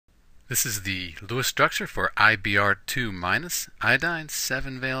This is the Lewis structure for IBr2-. Iodine,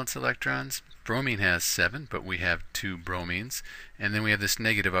 7 valence electrons. Bromine has 7, but we have 2 bromines. And then we have this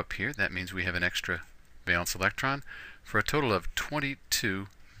negative up here. That means we have an extra valence electron for a total of 22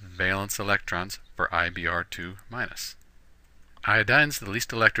 valence electrons for IBr2-. Iodine's the least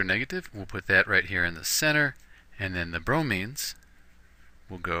electronegative. We'll put that right here in the center. And then the bromines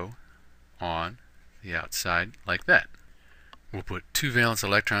will go on the outside like that. We'll put 2 valence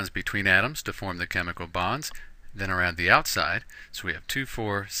electrons between atoms to form the chemical bonds, then around the outside. So we have 2,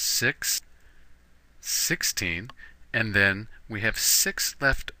 4, 6, 16, and then we have 6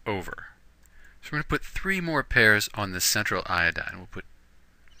 left over. So we're going to put 3 more pairs on the central iodine. We'll put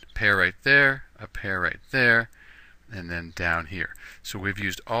a pair right there, a pair right there, and then down here. So we've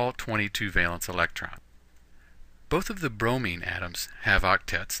used all 22 valence electrons. Both of the bromine atoms have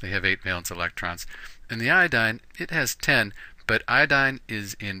octets. They have 8 valence electrons. And the iodine, it has 10, but iodine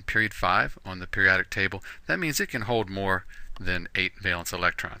is in period 5 on the periodic table. That means it can hold more than 8 valence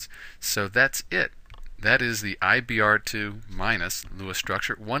electrons. So that's it. That is the IBr2- Lewis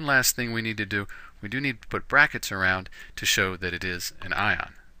structure. One last thing we need to do, we do need to put brackets around to show that it is an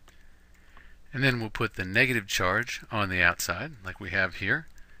ion. And then we'll put the negative charge on the outside, like we have here.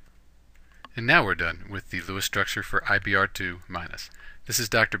 And now we're done with the Lewis structure for IBr2-. This is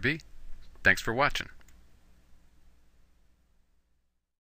Dr. B. Thanks for watching.